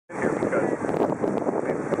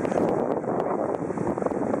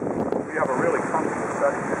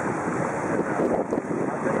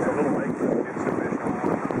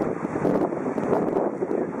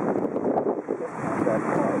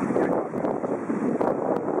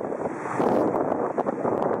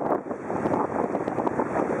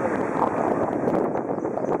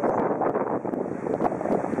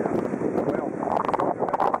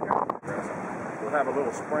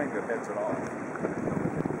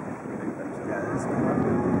I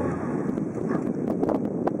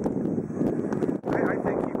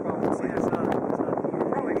think he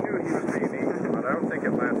probably knew he was being eaten, but I don't think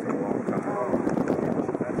it lasted a long time.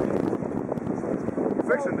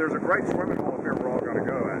 Fixin', there's a great swimming hole up here we're all going to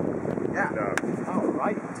go at. Yeah. And, oh,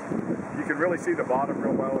 right. You can really see the bottom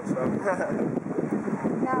real well and stuff.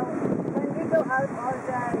 Now, when we go out all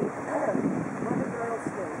day, what do girls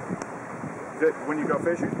do? When you go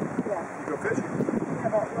fishing? Yeah. You go fishing? Yeah,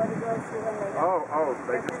 but what do girls do when they go? Oh,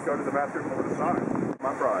 they just go to the bathroom over the side.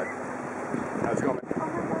 My pride. How's it going?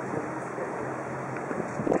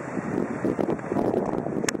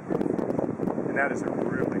 And that is a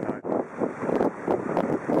really nice.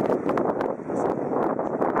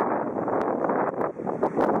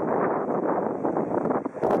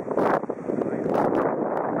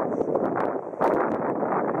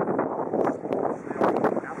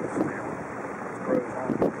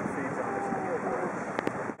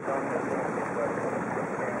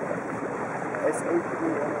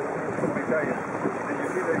 Let me tell you, did you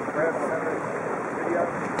see the crab center video?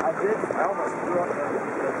 I did. I almost threw up there.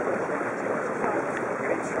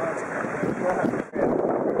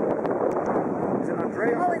 Is it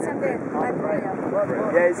Andrea? Oh, it's up there. Andrea.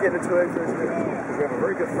 Yeah, he's getting a twig for his name. Because we have a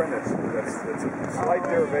very good friend that's a slight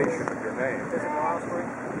derivation of your name. Is it Osprey?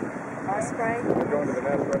 Osprey. We're going to the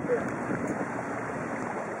nest right there.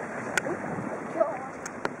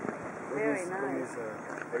 Very nice.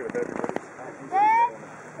 Look at the baby birds. Dad,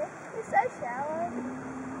 it's so shallow.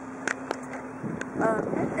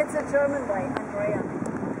 It's a German way, Andrea.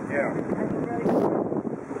 Yeah.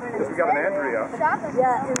 Because we got an Andrea.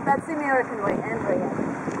 Yeah, that's the American way, Andrea.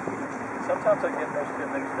 Sometimes I get those two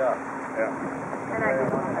mixed up. Yeah. And I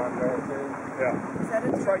get one. Andrea too. Yeah. Is that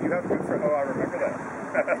That's right, you have a good friend. Oh, I remember that.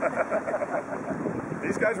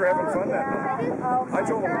 These guys were having fun that night. Oh, I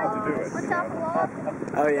told them not to do it. What's up, Lord?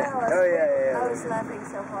 Oh yeah. Oh yeah. I was laughing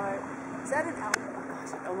so hard. Is that an alligator? Oh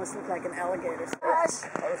gosh, it almost looked like an alligator. Gosh.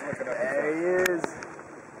 I was looking at There he is.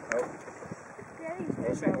 Oh.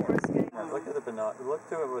 Look at the binoculars. Look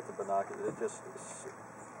through it with the binoculars. It just.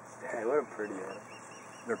 Hey, look how pretty it is.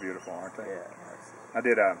 They're beautiful, aren't they? Yeah.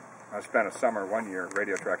 I spent a summer one year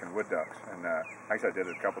radio tracking wood ducks, and actually I did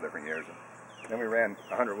it a couple different years. And then we ran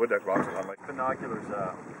 100 wood duck boxes. I'm like, Binoculars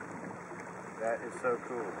up. That is so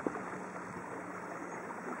cool.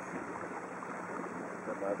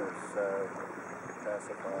 The mother's so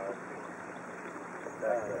pacified.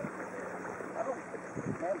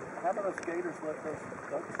 How do those gators let those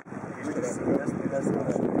ducks?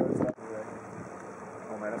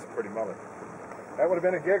 oh man, that's a pretty mullet. That would have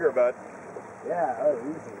been a gigger, bud. Yeah, oh,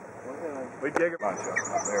 easy. We'd gigger bunch up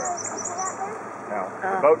there. Now,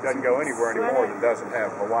 the boat doesn't go anywhere anymore that doesn't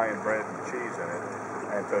have Hawaiian bread and cheese in it,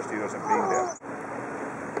 and Tostitos and bean dip.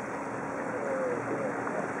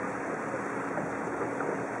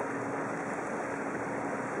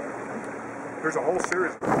 There's a whole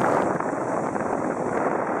series.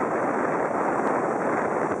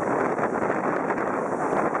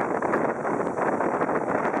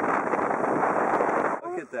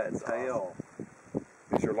 Look at that tail.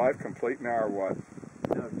 Is your life complete now or what?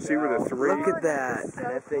 See where the three... Look at that. So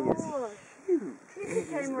That thing is huge.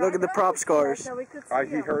 Look at the prop scars. So we could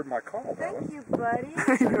He heard my call, though. Thank you, buddy.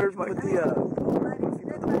 He heard my Buddy,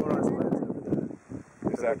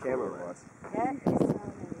 Is that camera right? that is so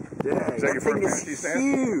Yeah, Is that your first manatee stand?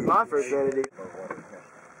 huge. My first manatee.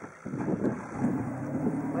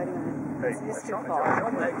 Wait a minute. Hey, It's too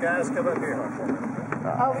far. Hey guys, come up here.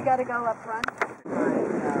 Oh, we got to go up front?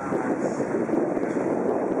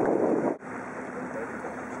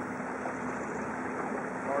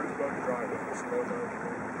 Hardest boat to drive with, slow boat.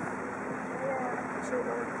 It's so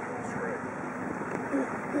hard to pull straight. We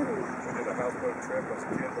did a houseboat trip as a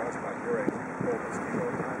kid, I was about your age, we pulled this ski all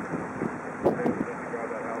the time. And then we drive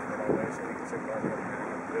that houseboat all day so we can sit back and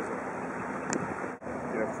visit.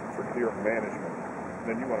 You know, for deer management,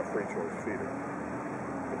 then you want a free choice feeder.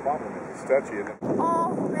 The problem is it's touchy, isn't it?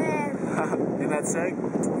 Oh, man. In that seg?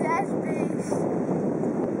 That's beast.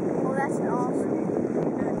 Oh, that's awesome.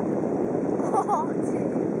 Oh,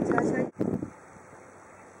 dude. Josh, are you...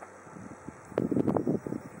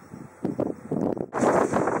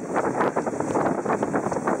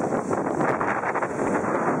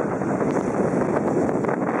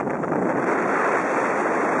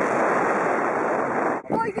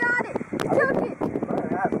 Oh, you got it! You took it!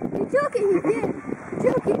 You took it! You did! You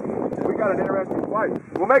took it! We got an interesting flight.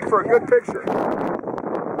 We'll make for a good picture.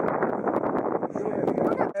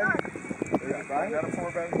 Is that a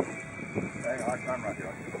 4, baby? Hang on, I'm right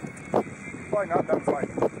here. Probably not done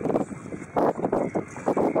fighting.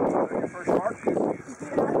 Your first mark?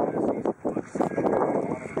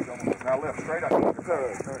 Now I left straight, I think it's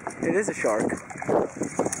a... It is a shark.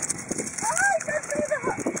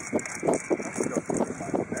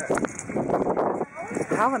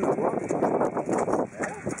 How in the world? You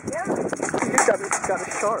got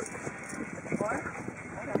a shark.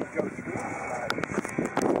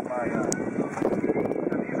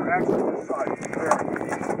 These are actually the size.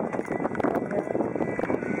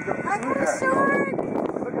 I got a shark!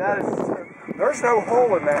 That is... There's no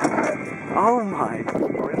hole in that. Oh my.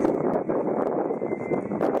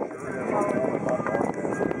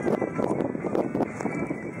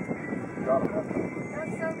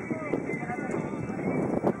 That's so cool.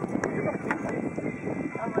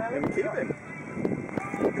 And keep it.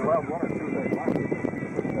 You'll have one or two that might.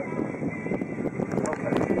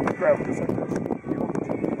 Okay, grab it just like this.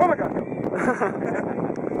 Oh my God!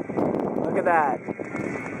 Look at that.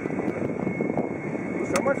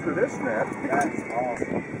 So much for this net. That's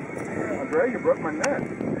awesome. Andre, you broke my net.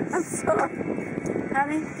 I'm sorry.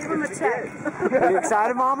 Honey, give him a check. You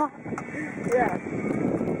excited, Mama? Yeah.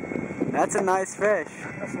 That's a nice fish.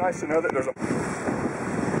 That's nice to know that there's a...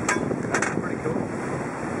 That's pretty cool.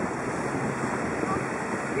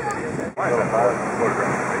 Why is that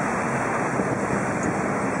photograph?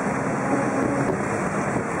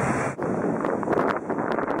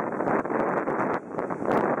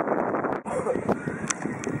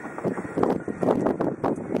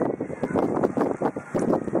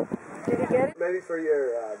 Did he get it? Maybe for your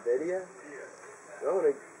video? I want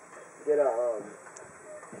to get a,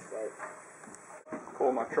 like...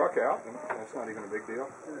 Pull my truck out, and that's not even a big deal.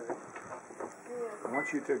 I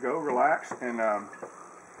want you to go relax and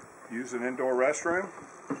use an indoor restroom.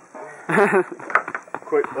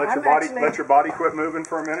 Quit. Let your body quit moving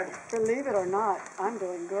for a minute. Believe it or not, I'm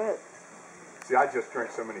doing good. See, I just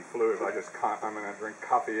drink so many fluids. I drink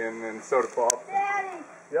coffee and then soda pop. Daddy,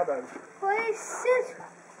 Yeah, baby. please sit.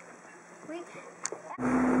 We.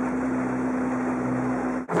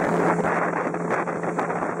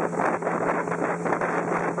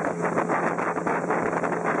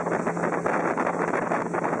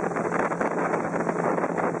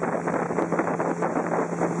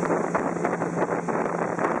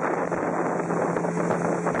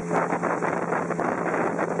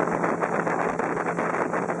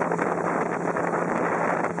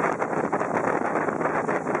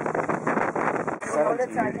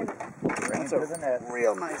 That's a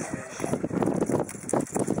real nice fish.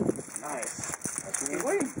 Nice.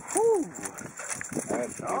 Whew.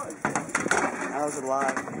 That was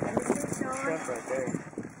alive. Shrimp right there.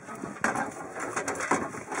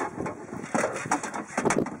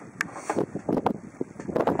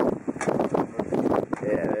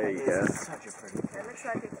 Yeah, there you go. Such a pretty. That looks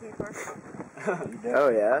like a keeper. Oh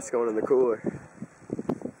yeah, that's going in the cooler.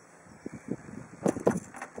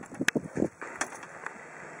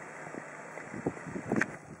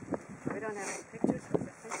 We don't have any pictures of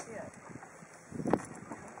the fish yet.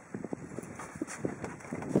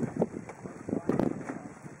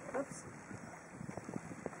 Oops.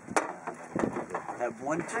 That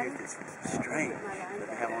one tooth is strange that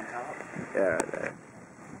they have on top. Yeah, right there.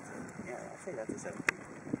 Yeah, I'd say that's a 17.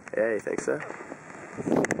 Yeah, you think so?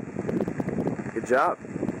 Good job.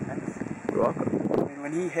 Thanks. You're welcome. I mean,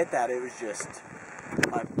 when he hit that, it was just,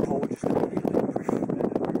 my pole just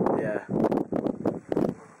immediately. Yeah.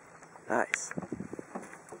 Nice.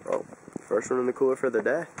 Well, first one in the cooler for the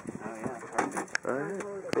day. Oh yeah, perfect. Alright,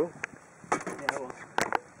 cool. Yeah, well.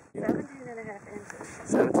 17.5 inches.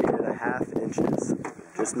 17.5 inches.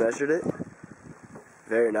 Just measured it.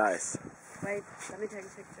 Very nice. Wait, let me take a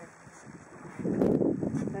picture.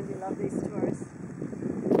 Don't you love these tours?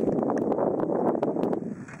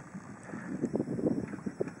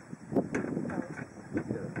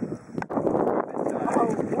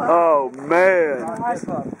 Oh man.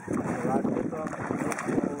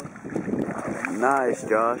 Nice,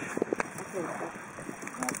 Josh.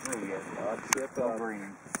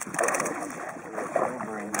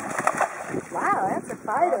 Wow, that's a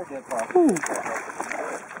fighter.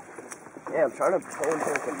 Yeah, I'm trying to pull him to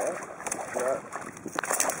the net.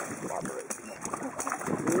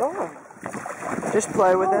 Lord. Just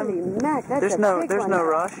play with Holy him. Mac, that's There's a no, big there's one. no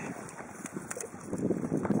rush.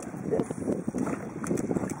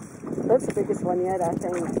 That's the biggest one yet, I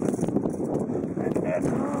think.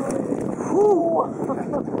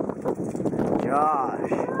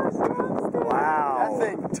 Josh. Wow. That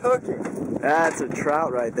thing took it. That's a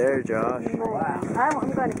trout right there, Josh. Wow.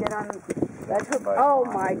 I'm going to get on that hook. Oh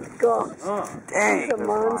my gosh. Dang. It's a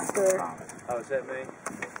monster. Oh, is that me?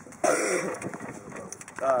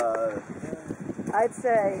 I'd I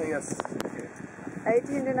say think that's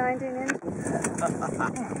 18 to 19 inches.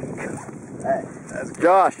 Hey, that's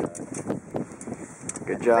Josh.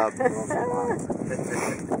 Good job.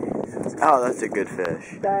 Oh, that's a good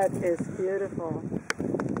fish. That is beautiful.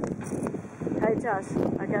 Hey Josh,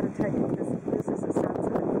 I gotta take it. This is the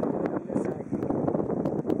sunset on this side.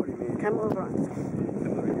 What do you mean? Come over on.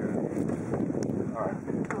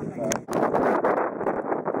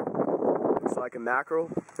 Looks like a mackerel,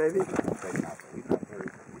 maybe?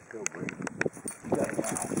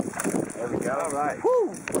 There we go. All right.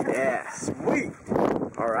 Woo! Yeah, sweet.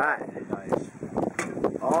 All right. Nice.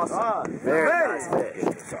 Awesome. Very nice fish.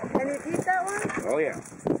 And you keep that one? Oh yeah.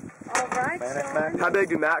 All right, Sean. How big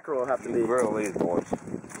do mackerel have to be? Grill these boys.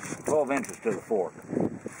 12 inches to the fork.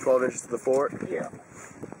 12 inches to the fork? Yeah.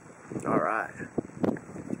 All right. Look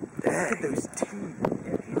at those teeth.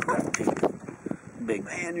 Yeah, he's got teeth. Big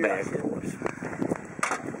bad boys.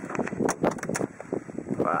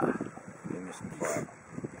 Wow. Give me some flap.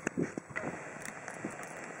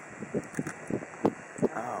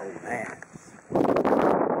 Oh man.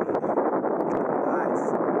 Nice.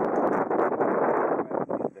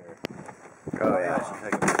 Oh yeah.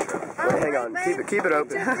 Wait, hang on. Keep it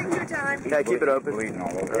open. Just take your time. Yeah, keep it open. Bleeding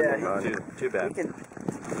all over. Yeah, too bad.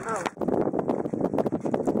 Oh.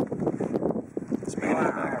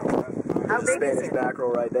 How There's a big is Spanish it?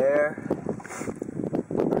 mackerel right there.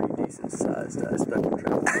 Pretty decent sized spectrum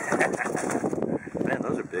trout. Man,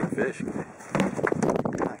 those are big fish.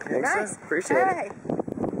 Thanks, Nice. sir. Appreciate it. Hey.